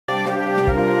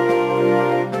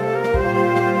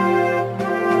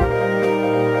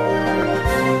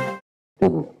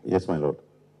Table. Yes, my lord.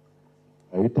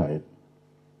 Are you tired?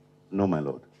 No, my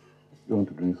lord. You want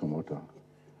to drink some water?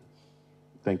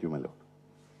 Thank you, my lord.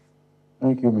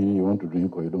 Thank you, meaning you want to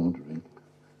drink or you don't want to drink?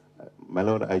 My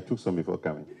lord, I took some before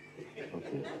coming.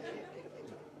 Okay.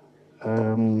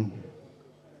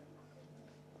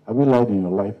 Have you lied in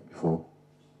your life before?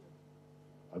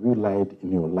 Have you lied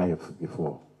in your life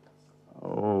before?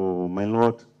 Oh, my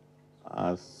lord,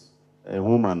 as a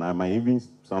woman, I might even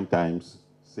sometimes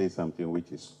say something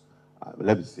which is,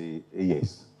 let me say, a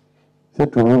yes. Say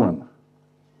to a woman.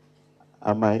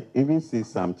 I might even say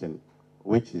something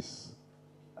which is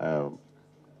a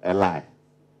lie.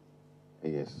 A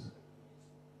yes.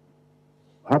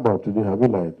 How about today? Have you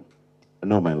lied?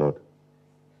 No, my lord.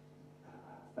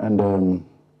 And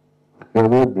you're a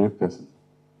very brave person.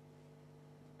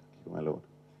 Thank you, my lord.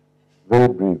 Very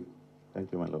brave.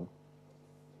 Thank you, my lord.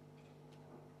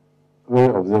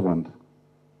 Very observant.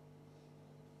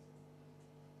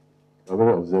 You're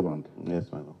very observant.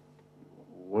 Yes, my lord.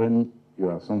 When you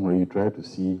are somewhere, you try to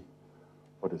see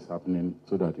what is happening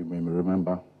so that you may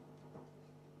remember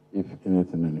if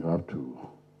anything and you have to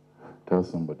tell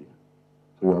somebody.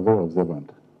 So you are very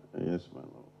observant. Yes, my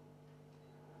lord.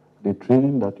 The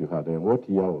training that you had, what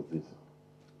year was this?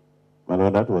 My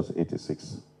lord, that was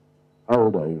 86. How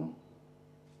old are you?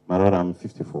 My lord, I'm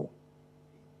 54.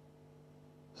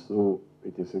 So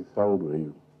 86, how old were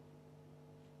you?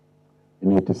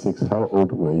 In 86, how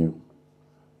old were you?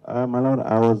 My lord,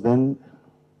 I was then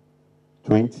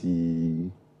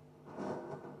 20.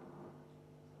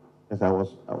 Yes, I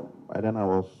was. By then I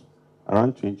was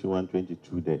around 21,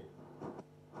 22 there.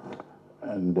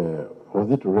 And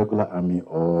was it a regular army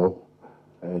or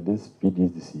this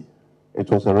PDDC? It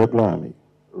was a regular army.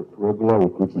 Regular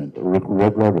recruitment?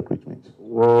 Regular recruitment.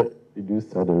 Where did you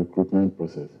start the recruitment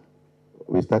process?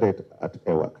 We started at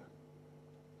EWAC.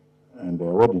 And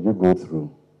what did you go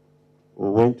through? We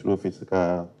went through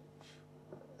physical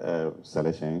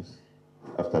selections.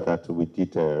 After that, we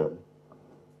did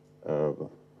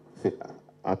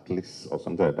athletics or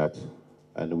something like that.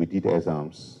 And we did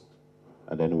exams.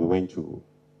 And then we went to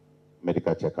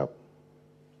medical checkup.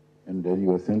 And then you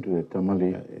were sent to the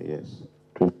Tamale yes.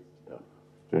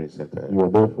 training center. You were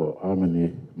there for how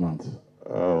many months?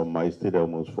 I stayed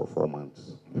almost for 4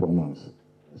 months. 4 months.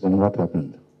 Then what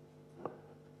happened?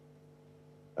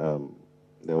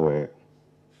 There were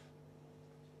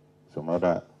some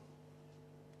other,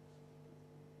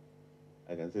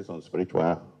 I can say some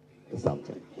spiritual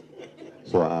something.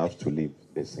 So I have to leave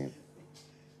the scene.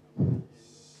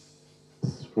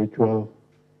 Spiritual,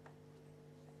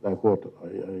 like what?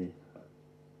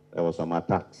 There were some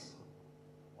attacks.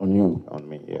 On you? On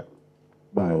me, yeah.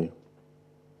 By?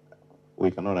 We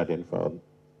cannot identify.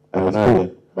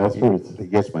 By spirits?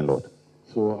 Yes, my lord.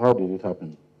 So how did it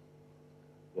happen?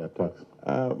 The attacks?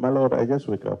 My lord, I just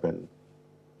wake up and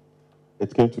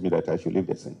it came to me that I should leave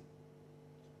the scene.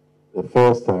 The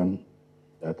first time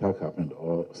the attack happened,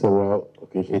 or several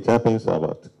occasions? It happens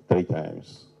about 3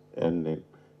 times. And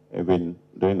even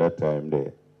during that time,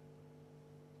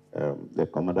 the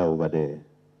commander over there,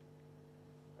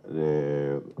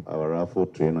 our rifle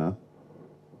trainer,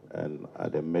 and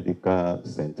at the medical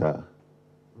center,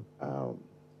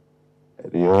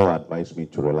 they all advised me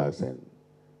to relax.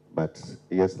 But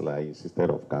yesterday, I insisted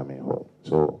of coming home.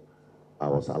 So I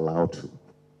was allowed to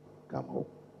come home.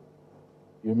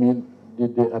 You mean,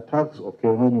 did the attacks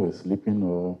occur when you were sleeping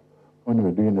or when you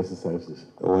were doing exercises?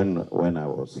 When I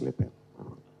was sleeping.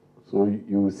 So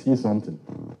you see something?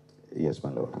 Yes,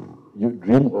 my lord. You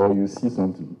dream or you see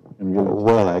something in reality?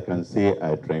 Well, I can say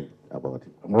I dreamed about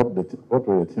it. And what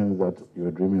were the things that you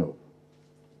were dreaming of?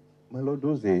 My lord,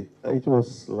 those days, it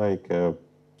was like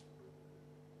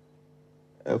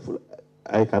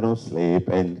I cannot sleep,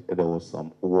 and there was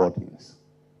some warnings.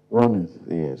 Warnings?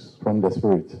 Yes. From the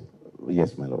spirit?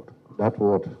 Yes, my lord. That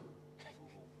what?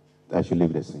 I should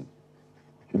leave the scene.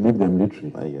 You leave the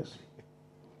military? Yes.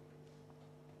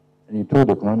 And you told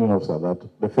the commanding officer that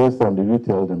the first time, did you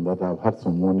tell them that I've had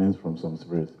some warnings from some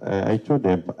spirits? I told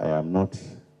them I am not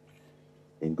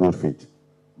in good faith,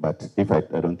 but if I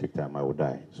don't take time, I will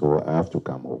die. So I have to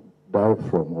come home. Die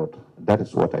from what? That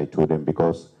is what I told them,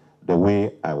 because the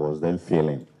way I was then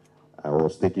feeling, I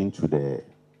was taken to the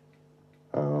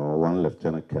one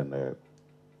lieutenant colonel,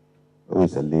 who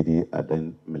is a lady at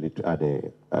the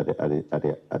military at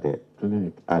the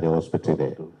hospital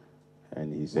there,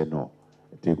 and he said, "No,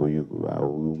 Tego, you go. I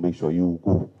will make sure you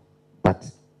go. But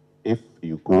if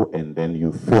you go and then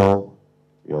you feel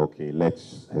you're okay, let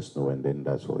us know, and then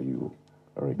that's what you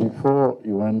return." Before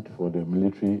you went for the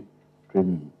military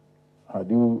training, had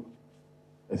you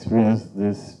experienced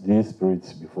these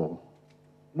spirits before?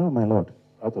 No, my lord.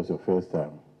 That was your first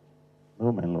time.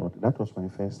 No, my lord. That was my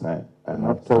first time. And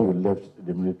after you left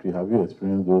the military, have you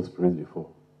experienced those spirits before?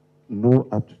 No,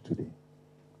 up to today.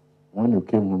 When you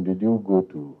came home, did you go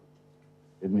to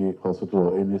any hospital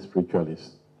or any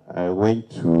spiritualist? I went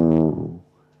to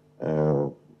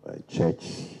a church.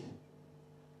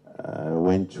 I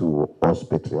went to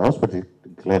hospital. Hospital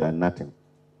declared that nothing.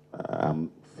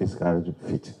 I'm physically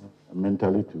fit.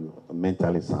 Mentally too?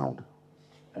 Mentally sound.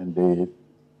 And the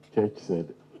church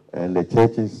said? And the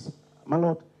churches, my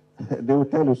lord, they will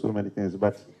tell you so many things,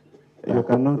 but you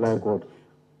cannot. Like what?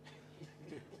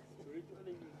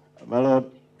 My lord,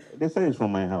 they say it's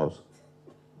from my house.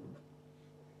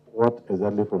 What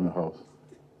exactly from your house?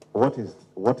 What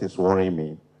is worrying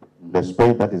me? The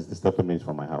spirit that is disturbing me is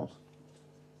from my house.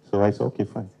 So I said, okay,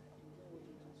 fine.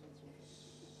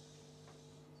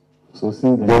 So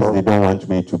since yes, they don't want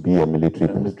me to be a military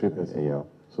person. Yeah.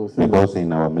 So because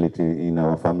in our military, in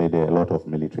our family, there are a lot of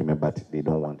military men, but they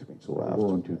don't want me. So I have don't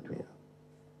to. Want you to. Yeah.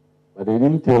 But they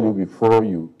didn't tell you before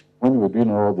you, when you were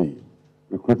doing all the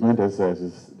recruitment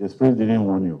exercises, the spirit didn't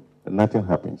warn you. Nothing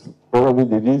happens. Probably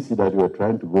they didn't see that you were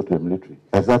trying to go to the military.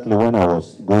 Exactly. When I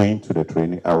was going to the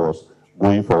training, I was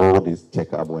going for all this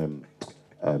checkup when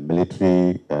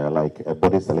military, like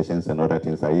body selections and other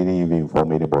things. I didn't even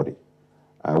inform anybody.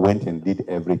 I went and did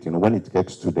everything. When it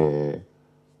gets to the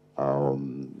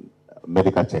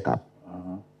medical checkup,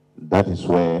 that is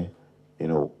where, you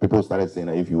know, people started saying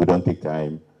that if you don't take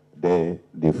time, they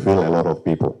fail a lot of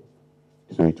people.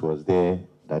 So it was there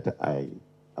that I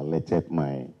alerted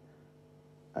my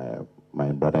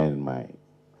my brother and my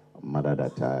mother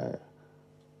that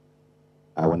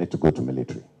I wanted to go to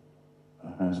military.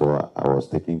 So I was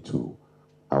taken to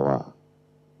our,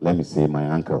 let me say, my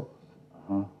uncle.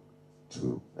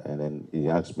 And then he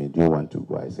asked me, do you want to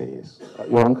go? I say yes.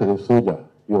 Your uncle is a soldier?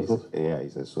 Yeah,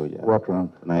 he's a soldier. What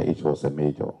rank? Now it was a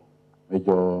major.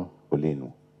 Major?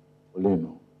 Olino.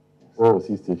 Olino. Where was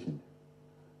he stationed?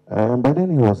 But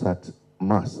then he was at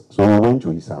Mass. So we went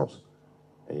to his house.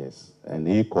 Yes. And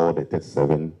he called the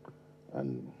 37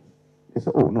 and he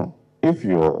said, oh no, if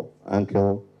your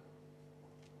uncle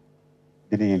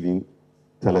didn't even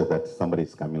tell us that somebody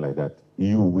is coming like that,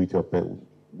 you with your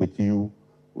with you,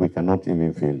 we cannot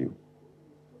even fail you.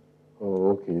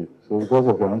 Oh, okay. So because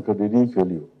of your uncle, they didn't fail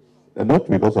you? Not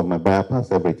because of my, but I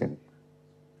passed everything.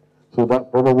 So that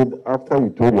probably after you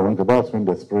told your uncle, that's when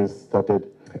the spirits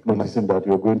started noticing that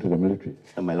you were going to the military?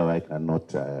 My lord, I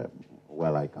cannot,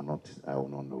 I will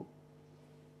not know.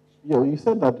 Yeah, you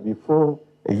said that before.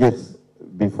 Yes,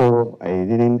 before I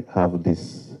didn't have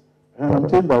this. I'm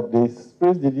saying that the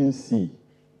spirits didn't see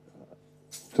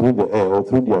through the air or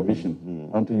through their vision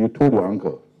until you told your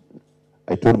uncle.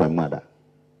 I told my mother.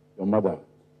 Your mother?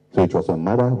 So it was my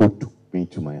mother who took me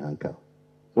to my uncle.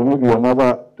 So maybe your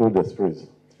mother told the spirits?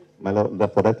 My lord,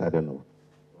 for that I don't know.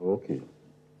 Okay.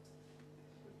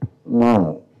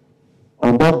 Now,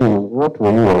 on that day, what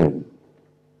were you wearing?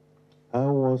 I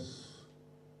was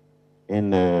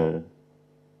in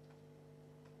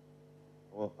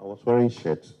well, I was wearing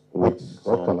shirt with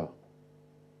what color?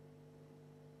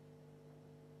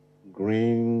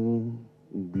 Green,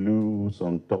 blue,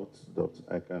 some dots.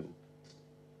 I can.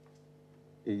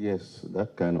 Yes,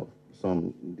 that kind of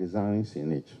some designs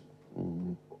in it.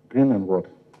 Green and what?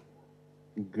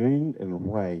 Green and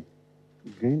white.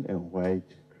 Green and white,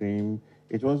 cream.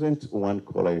 It wasn't one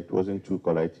color, it wasn't two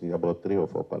colors, it was about 3 or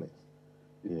 4 colors.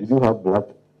 Yes. Did you have black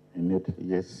in it?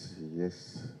 Yes,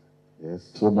 yes,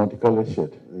 yes. So multicolored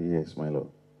shirt? Yes, my lord.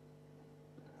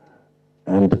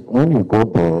 And when you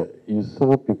got there, you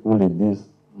saw people in this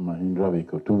Mahindra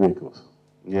vehicle, 2 vehicles?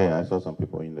 Yeah, I saw some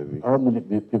people in the vehicle. How many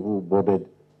people boarded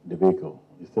the vehicle?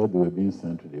 You said they were being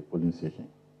sent to the police station.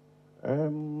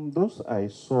 Those I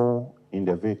saw in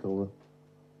the vehicle,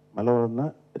 my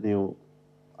lord,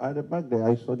 at the back there,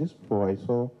 I saw this before. I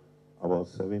saw about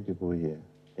 7 people here.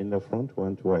 In the front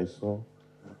one too, I saw.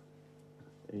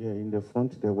 Yeah, in the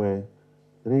front there were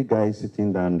 3 guys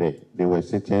sitting down there. They were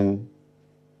sitting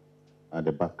at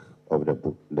the back of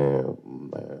the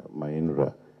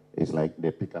Mahindra. It's like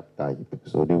the pickup type.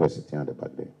 So they were sitting at the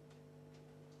back there.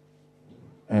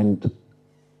 And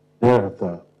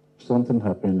thereafter, something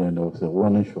happened and there was a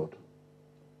warning shot.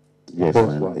 Yes,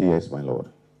 yes, my lord.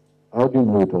 How do you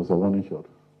know it was a warning shot?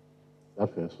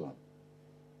 That first one.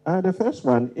 The first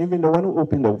one, even the one who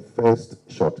opened the first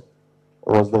shot,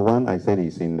 was the one I said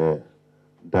is in the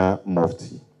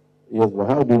Mufti. Yes, but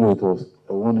how do you know it was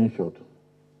a warning shot?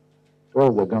 Where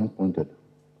was the gun pointed?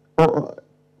 Oh,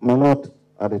 my lord,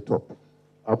 at the top.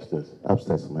 Upstairs?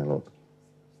 Upstairs, my lord.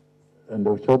 And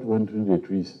the shot went through the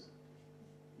trees?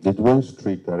 It went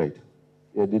straight right.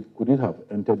 Yeah, could it have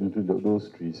entered into those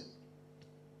trees?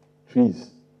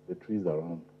 Trees, the trees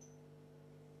around.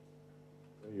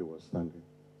 Where you were standing.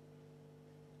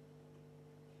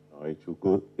 No,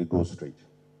 it goes straight.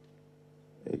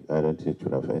 I don't think it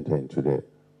would have entered into the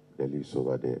leaves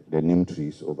over there, the neem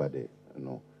trees over there.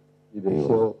 No. Did the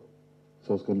shell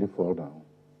subsequently fall down?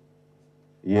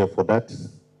 Yeah, for that,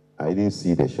 I didn't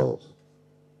see the shells.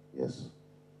 Yes.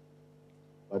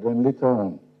 But then later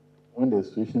on, when the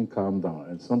situation calmed down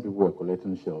and some people were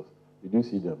collecting shells, did you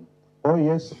see them? Oh,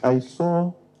 yes, I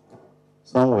saw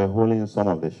some were holding some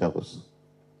of the shells.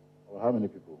 Or how many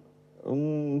people?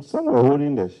 Some were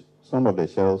holding some of the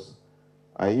shells.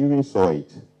 I even saw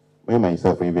it. Me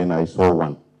myself, even I saw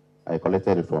one. I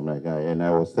collected it from a guy, and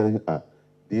I was telling her,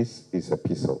 this is a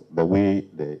pistol. The way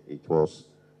it was,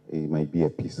 it might be a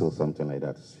pistol, something like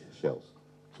that, shells.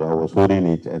 So I was holding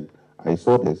it, and I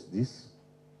saw this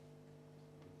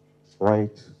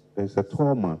white, there's a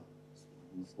tall man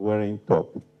wearing top,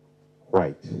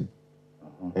 white.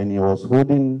 And he was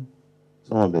holding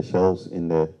some of the shells in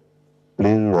the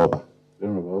plain rubber.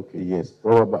 Plain rubber, okay. Yes.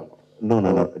 Rubber?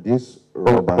 No. This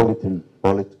rubber.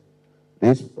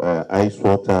 This ice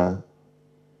water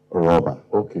rubber.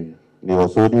 Okay. He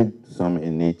was holding some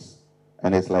in it.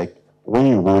 And it's like when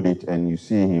you hold it and you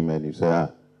see him and you say,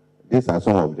 these are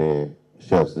some of the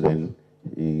shells, then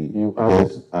he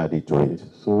just added to it.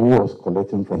 So he was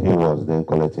collecting from He was then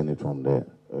collecting it from the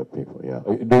people, yeah.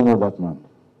 You don't know that man?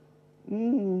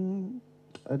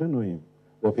 I don't know him.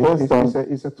 The first time,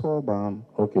 it's a tall man.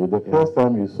 Okay, the first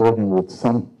time you saw him with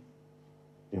some,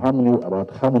 how many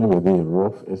were they,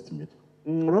 rough estimate?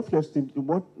 Rough estimate,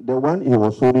 the one he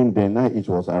was holding the night, it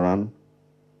was around,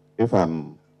 if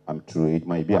I'm true, it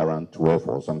might be around 12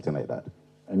 or something like that.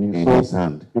 And you in saw his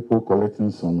hand. People collecting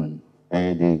some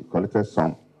and they collected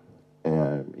some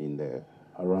in the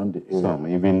around the area. Some,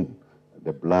 even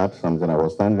the blood, something. I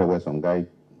was standing there where some guy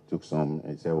took some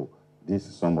and said, this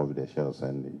is some of the shells,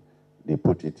 and they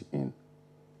put it in.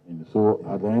 And so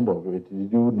at the end of it,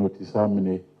 did you notice how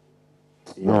many?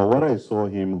 No, what I saw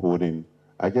him holding,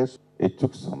 it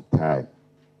took some time.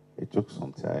 It took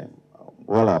some time.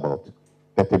 Well, about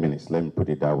 30 minutes, let me put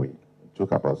it that way. It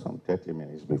took about some 30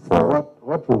 minutes before. Now,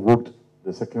 what provoked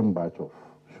the second batch of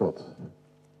shots?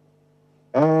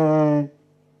 There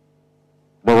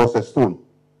was a stone.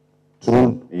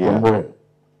 Stone? Yeah. From where?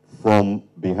 From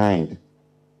behind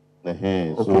the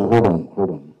hand. Okay, so, hold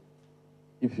on.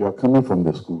 If you are coming from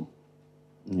the school,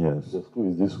 yes, the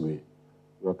school is this way.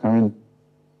 You are coming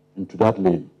into that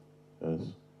lane. Yes.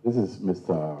 This is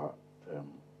Mr.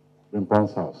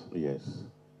 Bimpang's house. Yes.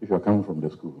 If you are coming from the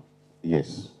school.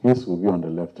 Yes. His will be on the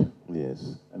left.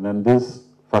 Yes. And then this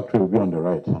factory will be on the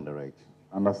right. On the right.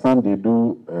 Understand they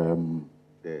do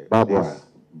barbed wire.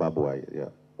 Barbed wire, yeah.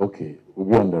 Okay, will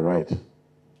be on the right.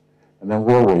 And then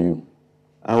where were you?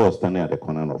 I was standing at the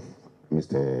corner of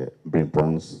Mr.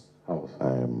 Bimpang's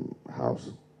house.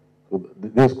 So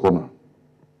this corner?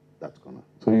 That corner.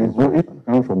 So you go, if you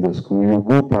come from the school, you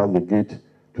go past the gate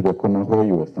to the corner where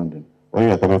you were standing. When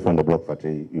you are coming from the block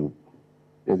factory, you...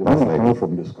 Yes, when you are coming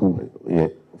from the school. Yeah,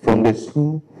 from the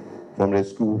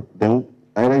school, then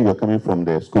either you are coming from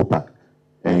the school park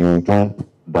and you jump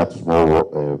that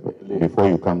small before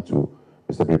you come to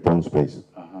Mr. Bimpang's place.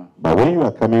 But when you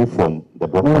are coming from the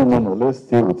block factory... No, let's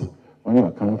stay with when you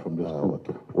are coming from the school.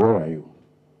 Okay. Where are you?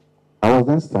 I was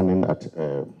then standing at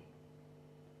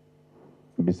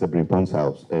Mr. Bimpang's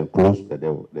house, close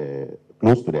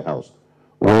to the house,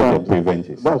 where the prevent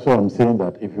is. That's why I'm saying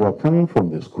that if you are coming from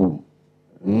the school,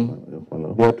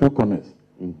 there are two corners.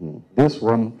 This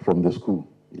one from the school.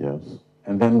 Yes.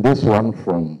 And then this one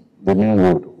from the main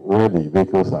road, where the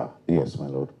vehicles are. Yes, my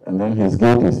lord. And then his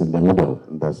gate is in the middle.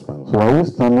 That's my lord. So are you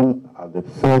standing at the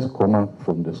first corner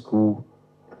from the school,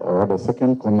 or the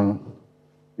second corner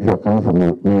if you are coming from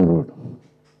the main road?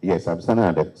 Yes, I'm standing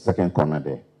at the second corner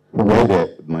there, where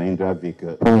the Mahindra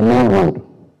vehicle... From the main road.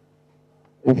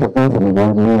 If you are coming from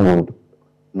the main road.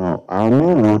 No, our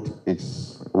main road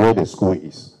is where the school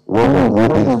is. Where the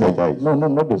road is. No,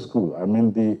 not the school. I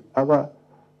mean the other...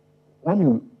 When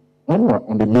you are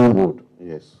on the main road,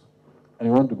 yes, and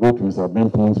you want to go to Mr.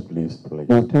 Bimpang's place,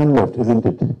 you turn left, isn't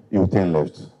it? You turn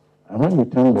left. And when you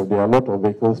turn left, there are a lot of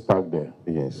vehicles parked there.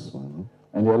 Yes.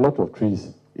 And there are a lot of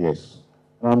trees. Yes.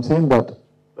 And I'm saying that,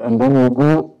 and then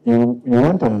you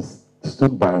went and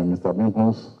stood by Mr.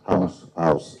 Bimpang's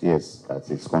house. Yes, that's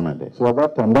his corner there. So at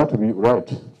that time, that would be right.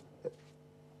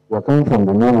 You are coming from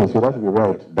the main road, so that would be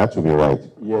right. That would be right.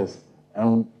 Yes.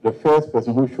 And the first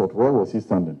person who shot, where was he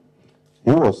standing? He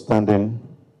was standing,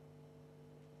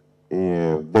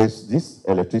 there's this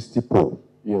electricity pole.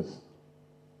 Yes.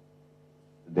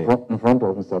 There. In front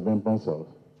of Mr. Bimpong's house?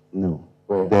 No.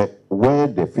 Where? Where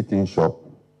the fitting shop,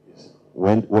 Yes.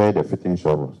 where the fitting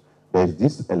shop was, there's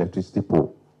this electricity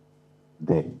pole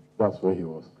there. That's where he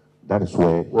was. That is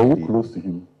where. Were you close to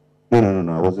him?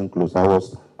 No, I wasn't close. I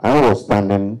was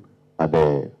standing at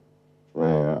the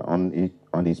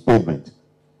on his pavement.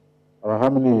 How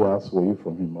many yards were you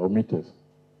from him, or meters?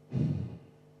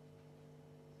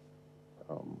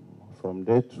 From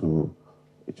there to,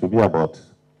 it will be about,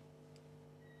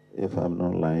 if I'm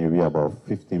not lying, it will be about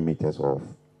 15 meters or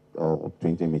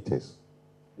 20 meters.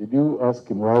 Did you ask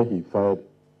him why he fired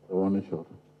the warning shot?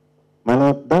 My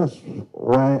lord, that's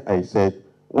why I said,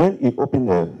 when he opened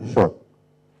the shot,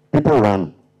 people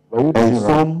ran. But you didn't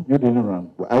run. You didn't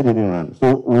run. I didn't run.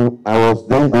 So I was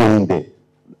then going there.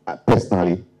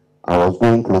 Personally, I was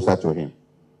going closer to him.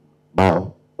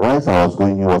 But whilst I was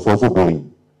going, he was also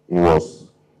going.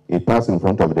 He passed in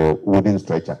front of the wooden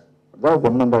stretcher. That's the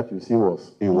man that you see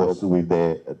was? He was with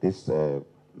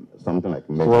something like...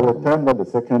 So at the time that the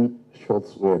second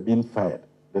shots were being fired,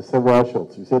 the several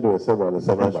shots, you said there were several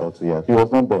shots, yes. He was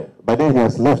not there. But then he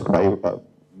has left.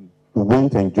 He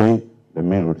went and joined the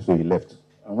main road, so he left.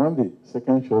 And when the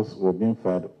second shots were being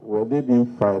fired, were they being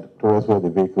fired towards where the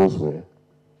vehicles were?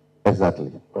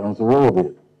 Exactly. And so where were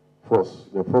the force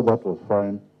that was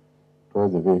firing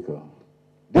towards the vehicle?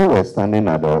 They were standing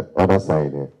at the other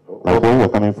side there. Like when we were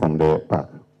coming from the park.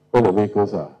 Where the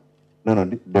vehicles are? No,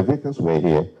 the vehicles were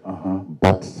here,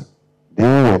 but they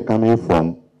were coming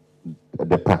from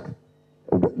the park.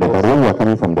 The road were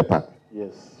coming from the park.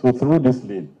 Yes. So through this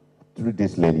lane? Through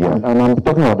this lane, yeah. And I'm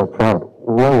talking about the crowd.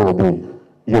 Where were they?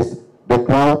 Yes, the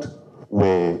crowd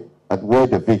were at where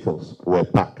the vehicles were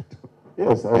parked.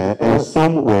 Yes. And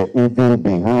some were even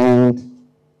behind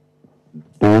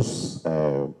those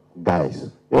guys.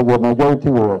 Yeah, the majority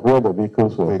were where the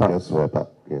vehicles were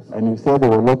parked. Yes. And you said there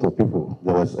were a lot of people.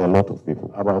 There was a lot of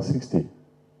people. About 60.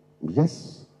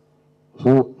 Yes.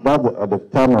 So that at the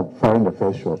time of firing the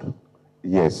first shot?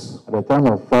 Yes. At the time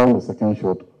of firing the second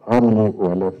shot, how many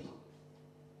were left?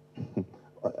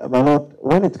 My Lord,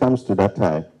 when it comes to that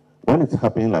time, when it's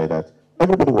happening like that,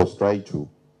 everybody was trying to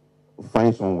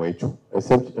find somewhere to.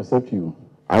 Except you?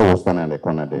 I was standing in the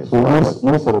corner there. So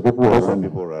most of the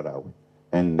people ran away.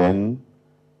 And then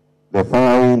the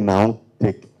firing now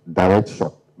take direct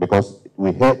shot because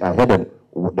I heard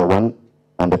the one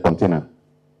on the container.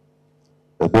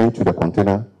 Going to the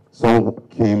container, some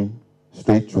came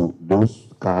straight to those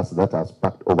cars that are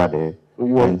parked over there. So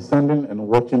you were standing and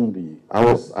watching the... I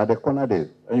was at the corner there.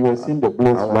 And you were seeing the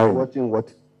bullets flying? I was watching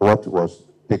what was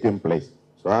taking place.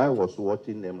 So I was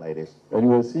watching them like this. And you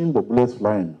were seeing the bullets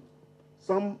flying?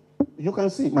 Some, you can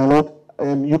see, my Lord,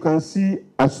 you can see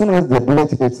as soon as the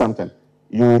bullet hits something,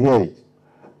 you will hear it.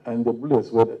 And the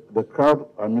bullets, were the crowd,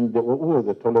 I mean, who was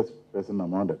the tallest person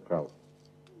among the crowd?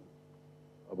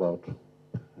 About?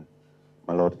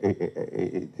 My Lord,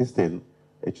 this thing,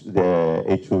 it should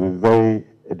be very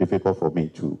difficult for me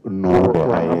to know the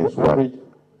highest one.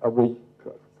 Average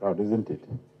crowd, isn't it?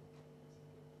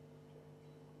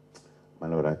 My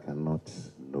Lord, I cannot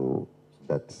know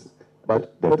that.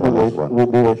 But they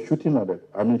were shooting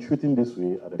shooting this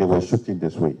way. They were shooting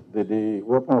this way. The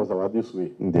weapon was about this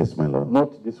way. Yes, my Lord.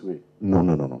 Not this way. No.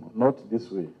 Not this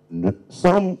way. No.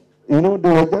 Some, they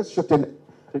were just shooting.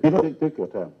 Take your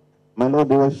time. My Lord,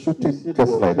 they were shooting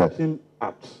just like that. Shooting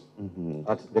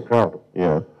at the crowd.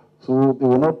 Yeah. So they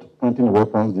were not pointing the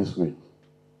weapons this way.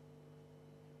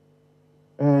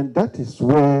 And that is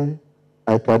where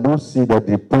I cannot see that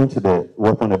they point the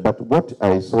weapon. But what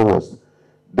I saw was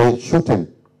the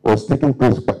shooting was taking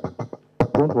place.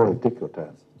 Don't worry, take your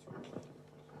time.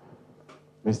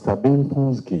 Mr.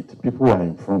 Bimpong's gate, people are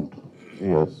in front.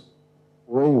 Yes.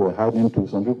 Where you were hiding to,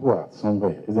 some people are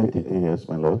somewhere, isn't it? Yes,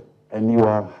 my Lord. And you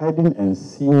are hiding and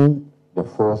seeing the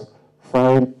force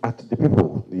firing at the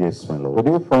people. Yes, my Lord.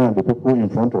 Were they firing at the people in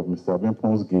front of Mr.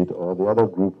 Bimpong's gate or the other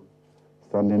group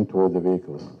standing towards the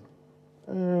vehicles?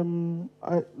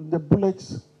 The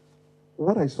bullets,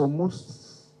 what I saw, most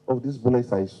of these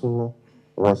bullets I saw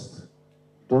was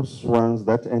those ones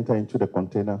that enter into the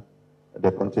container,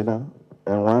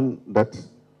 and one that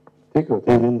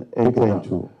even enter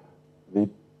into. The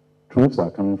troops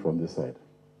are coming from this side,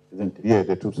 isn't it? Yeah,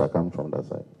 the troops are coming from that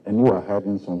side. And you are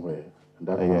hiding somewhere.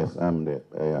 Yes, I'm there.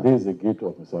 This is the gate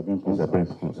of Mr. Bimpong's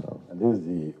house. And this is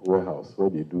the warehouse where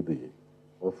they do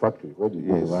or factory, where they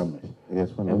do the varnish.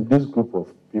 Yes, and this group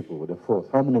of people, the force,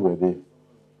 how many were they?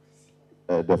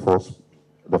 The force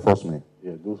men.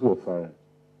 Yeah, those who were firing.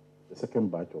 The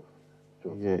second batch of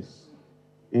shots. Yes.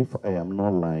 If I am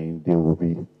not lying, there will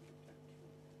be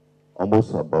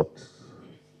almost about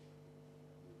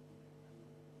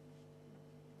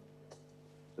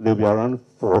They'll be around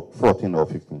 14 or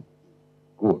 15.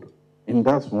 Good. In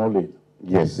that small lane?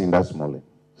 Yes, in that small lane.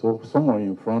 So somewhere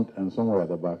in front and somewhere at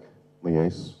the back?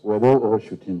 Yes. Were they all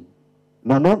shooting?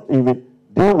 No, not even.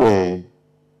 They were,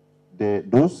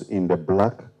 those in the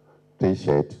black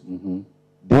T-shirt,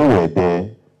 they were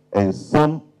there, and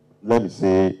some, let me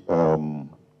say,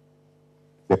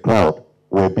 the crowd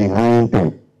were behind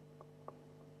them.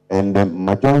 And the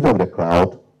majority of the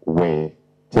crowd were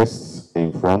just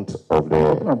in front of the...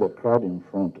 Talking of the crowd in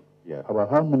front, yeah. About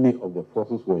how many of the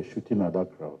forces were shooting at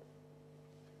that crowd?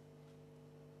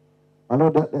 I know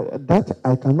that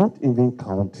I cannot even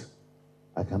count.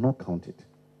 I cannot count it.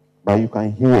 But you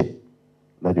can hear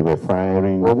that they were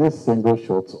firing. Were they single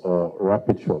shots or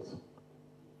rapid shots?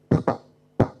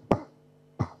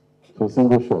 So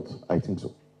single shots? I think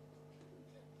so.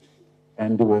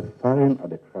 And they were firing at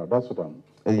the crowd. That's what I'm...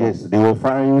 yes, they were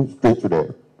firing straight to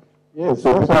the... Yes,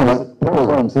 so that's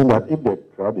why I'm saying that if the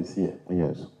crowd is here,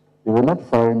 yes, they were not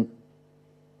firing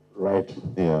right.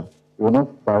 Yeah. They were not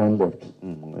firing left.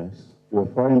 Yes. They were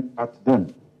firing at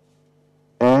them.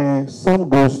 Some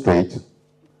go straight.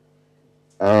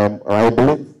 I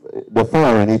believe the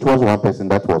firing, it was one person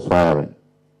that was firing.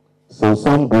 So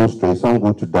some go straight, some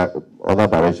go to other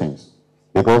directions.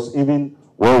 Because even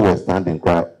where we're standing,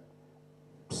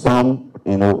 some,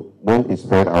 when it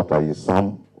spread out like this,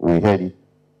 some, we heard it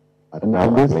at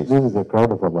another place. This is a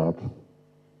crowd of about?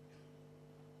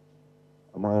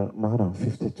 More than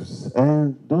 50 to...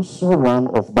 And those who ran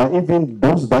off, but even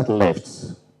those that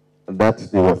left, that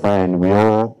they were firing, we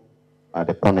all are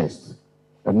the corners.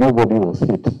 And nobody was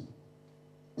hit?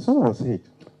 Some was hit.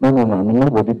 No, I mean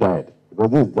nobody died.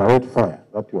 Because this is direct fire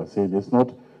that you are saying. It's not...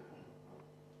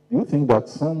 Do you think that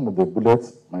some of the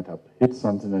bullets might have hit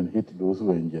something and hit those who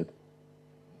were injured?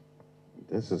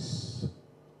 This is...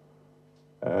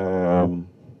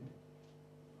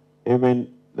 even,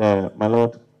 my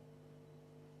lord,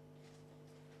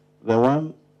 the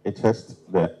one, it hits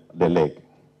the leg.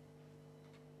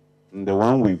 And the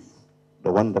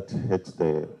one that hits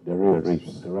the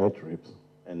ribs. The right ribs.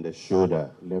 And the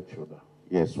shoulder. Left shoulder.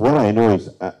 Yes, what I know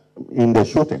is in the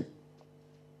shooting,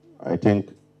 I think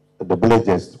the bullet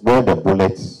where the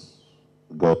bullets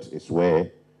got is where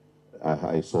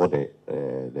I saw the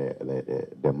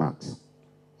marks.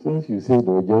 Since you say they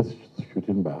were just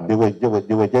shooting by hand. They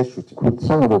were just shooting. Could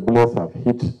some of the bullets have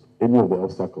hit any of the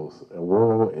obstacles? A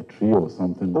wall, a tree or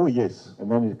something? Oh, yes.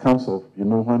 And then it comes off,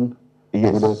 when...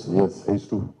 Yes, bullets, yes. It's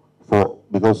true.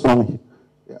 Because some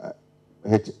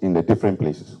hit in the different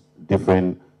places,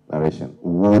 different direction.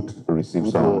 Would receive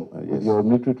some... With your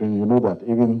military training, you know that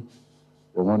even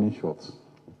the warning shots,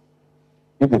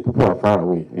 if the people are far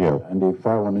away and they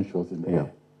fire warning shots in the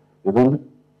air,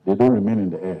 they don't remain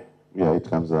in the air. Yeah, it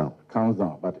comes down. It comes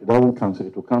down, but it doesn't come, so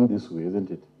it will come this way, isn't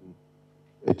it?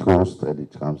 It goes and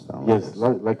it comes down. Yes,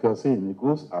 like you're saying, it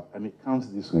goes up and it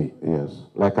comes this way. Yes.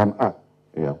 Like an arc.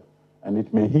 Yeah. And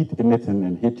it may hit anything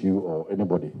and hit you or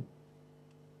anybody.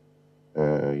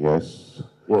 Yes.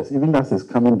 Yes, even as it's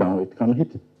coming down, it can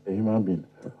hit a human being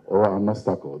or an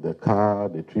obstacle, the car,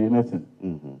 the tree, anything.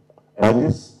 And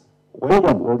this, hold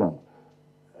on.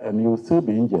 And you'll still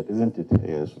be injured, isn't it?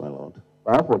 Yes, my lord.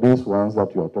 But for these ones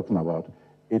that you are talking about,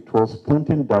 it was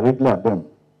pointing directly at them.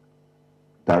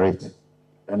 Direct.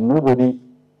 And nobody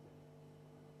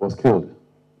was killed.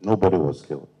 Nobody was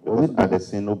killed. Because at the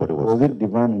scene, nobody was killed. Was it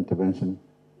divine intervention?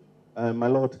 My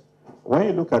lord, when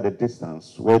you look at the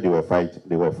distance where they were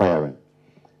firing,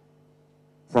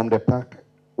 from the park,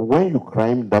 when you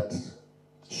climb that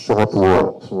short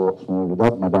wall,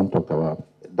 that Madame talked about,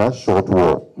 that short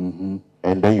wall,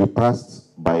 and then you passed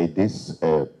by this,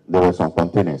 there were some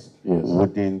containers,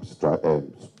 wooden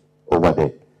over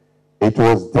there. It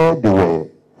was there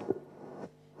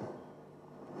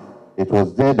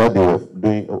that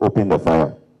they were opening the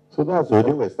fire. So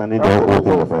they were standing there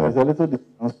opening the fire. It's a little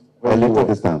distance. A little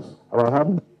distance. About how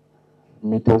many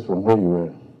meters from where you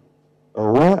were?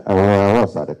 Where I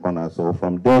was at the corner, so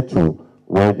from there to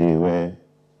where they were,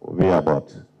 we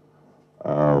about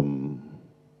 50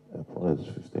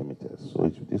 meters.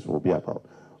 So this will be about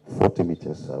 40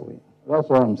 meters away. That's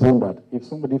why I'm saying that if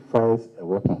somebody fires a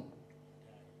weapon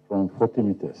from 40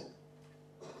 meters,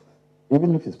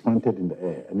 even if it's pointed in the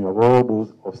air and you have all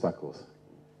those obstacles,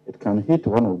 it can hit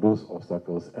one of those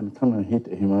obstacles and come and hit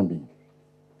a human being.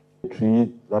 A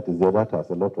tree that is there that has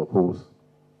a lot of holes.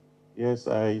 Yes,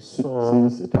 I saw.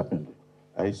 Since it happened.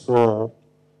 I saw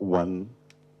one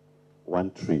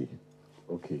tree.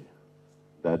 Okay.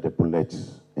 That the bullet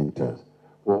entered. Yes.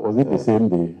 Well, was it the same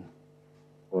day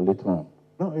or later on?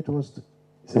 No, it was the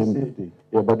same day.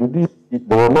 Yeah, but there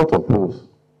were a lot of holes.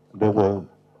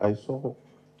 I saw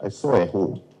a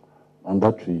hole. on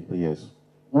that tree. Yes.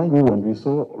 When we went, we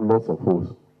saw lots of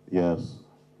holes. Yes.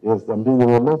 Yes, I mean, there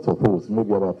were lots of holes,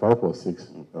 maybe about 5 or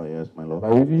 6. Oh, yes, my lord.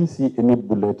 But we didn't see any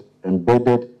bullet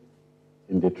embedded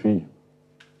in the tree.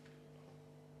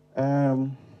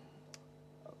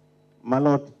 My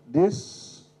lord,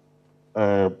 this,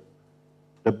 the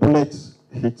bullet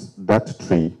hit that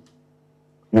tree.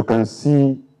 You can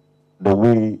see the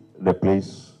way the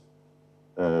place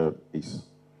is.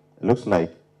 It looks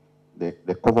like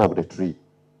the cover of the tree.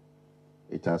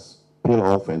 It has peeled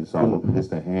off and some is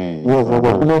the hand. Yes, the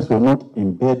bullets were not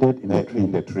embedded in the tree.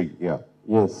 In the tree, yeah.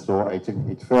 Yes. So I think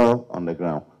it fell on the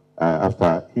ground.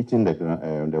 After hitting the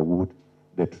ground, the wood,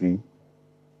 the tree,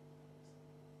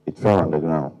 it fell on the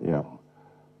ground, yeah.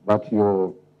 But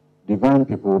your divine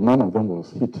people, none of them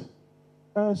was hit.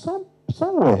 Some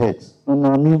were hit.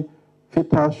 No, I mean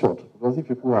fatal shot. Because if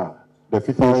people are... The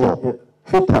fatal shot?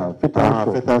 Fatal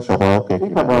shot. Fatal shot, okay.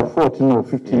 If about 14 or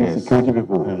 15 yes. security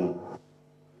people,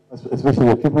 especially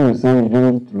the people who say you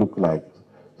didn't look like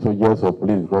soldiers or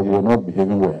police because you were not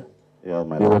behaving well. Yeah,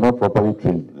 my they were not properly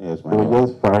trained. Yes, my they were lord.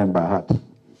 just firing by heart.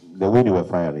 The way they were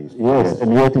firing. Yes,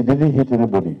 and yet it didn't hit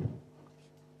anybody.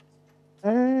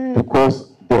 To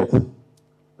cause death.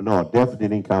 No, death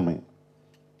didn't come in.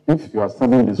 If you are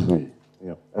standing this way,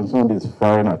 and somebody is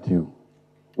firing at you,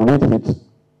 will it hit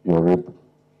your rib?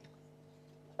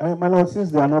 My lord,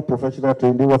 since they are not professional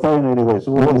trained, they were firing anyway.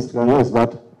 So yes,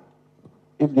 but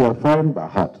if they are firing by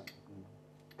heart,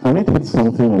 can it hit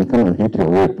something and come and hit your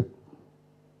rib?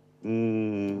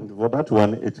 For that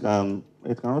one, it can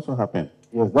also happen.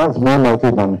 Yes, that's more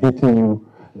likely than hitting you.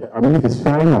 I mean, if it's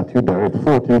firing at you direct,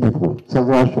 14 people,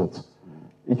 several shots,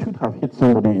 it should have hit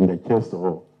somebody in the chest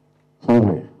or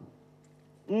somewhere.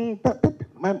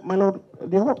 My lord,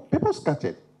 the whole people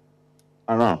scattered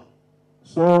around.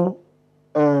 So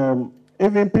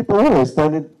even people who were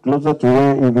standing closer to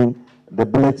where even the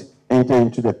bullet entered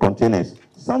into the containers,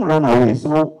 some ran away.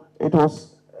 So it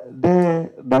was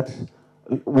there that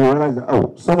we realized that,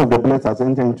 oh, some of the bullets has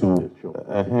entered into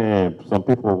some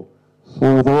people.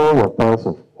 So there were parts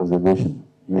of observation.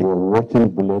 You were watching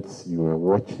bullets, you were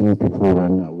watching people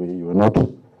running away, you were not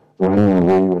running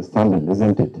away, you were standing,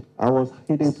 isn't it? I was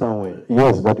hidden somewhere.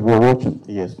 Yes, but you were watching.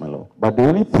 Yes, my lord. But the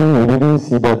only thing we didn't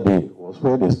see that day was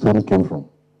where the stone came from.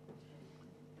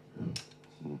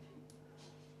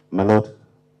 My lord,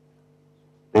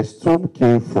 the stone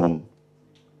came from,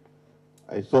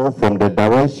 I saw from the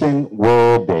direction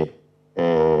where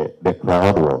the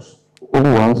crowd was.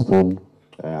 Only one stone.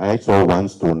 I saw one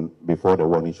stone before the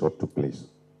warning shot took place.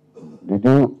 Did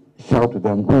you shout to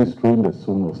them, who is throwing the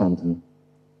stone or something?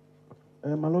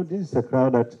 My lord, this is a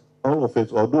crowd that all of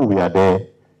us, although we are there,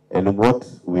 and what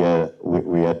we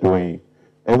are doing,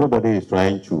 everybody is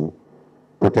trying to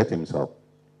protect himself.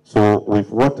 So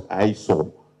with what I saw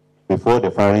before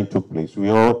the firing took place, we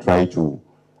all try to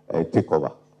take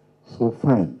over. So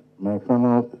fine. My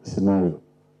final scenario.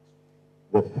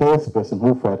 The first person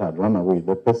who fired had run away,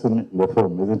 the person in the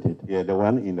film, isn't it? Yeah, the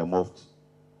one in the mosque.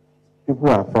 People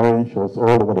are firing shots all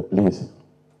over the place.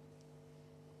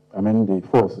 I mean, the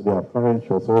force, they are firing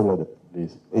shots all over the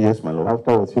place. Yes, my lord.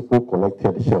 Afterwards, people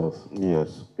collected shells.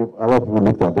 Yes. Other people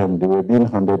looked at them. They were being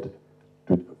handed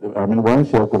to, I mean, one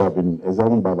shell could have been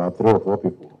examined by about 3 or 4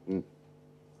 people.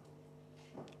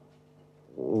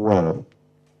 Well,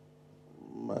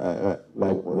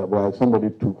 like somebody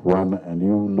took one and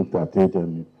you looked at it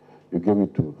and you gave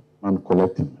it to man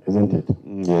collecting, isn't it?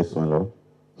 Yes, my lord.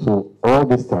 So all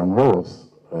this time, where was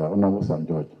Honorable St.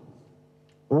 George?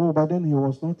 Oh, but then he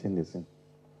was not in the scene.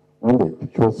 When the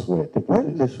shots were taking place?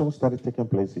 When the show started taking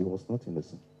place, he was not in the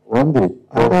scene. When the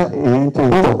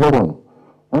hold on.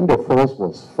 When the force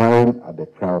was firing at the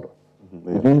crowd,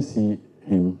 you didn't see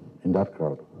him in that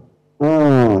crowd.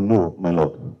 Oh, no, my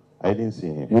lord. I didn't see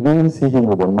him. You didn't see him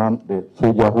with the man, the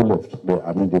soldier who left,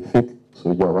 the fake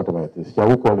soldier, whatever it is. Shall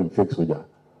we call him fake soldier?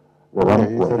 The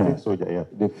one He's a fake soldier, yeah.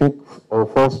 The fake or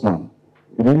false man.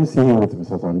 You didn't see him with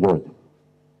Mr. St. George?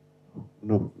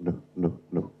 No.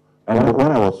 And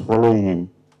when I was following him,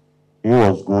 he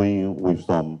was going with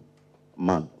some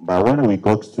man. But when we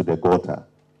got to the gutter,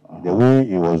 the way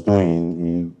he was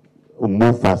doing, he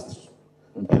moved fast.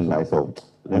 And I thought,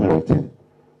 let me return.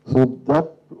 So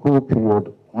that whole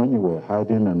period, when you were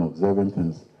hiding and observing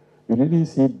things, you didn't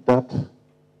see that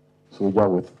soldier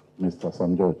with Mr.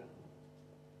 St. George?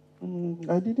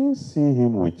 I didn't see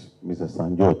him with Mr.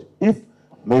 St. George. If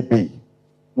maybe.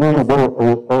 No,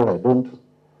 all right, don't.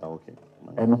 Okay.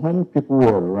 And when people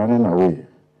were running away,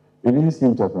 you didn't see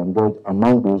Mr. St. George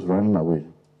among those running away?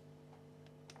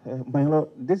 My lord,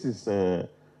 this is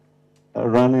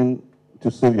running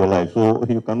to save your life. So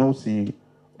you cannot see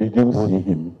Did you see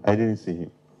him? I didn't see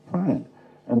him. Fine.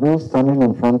 And those standing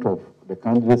in front of the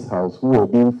candidate's house who were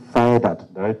being fired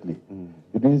at directly,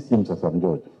 you didn't see him, Sir Sam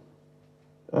George?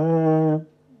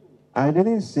 I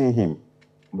didn't see him,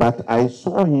 but I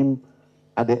saw him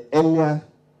at the earlier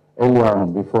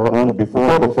on, before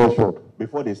the first shot.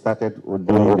 Before they started doing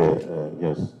the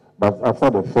yes. But after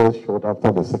the first shot,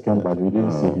 after the second, but you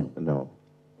didn't see him? No.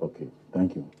 Okay,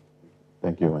 thank you.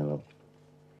 Thank you, my lord.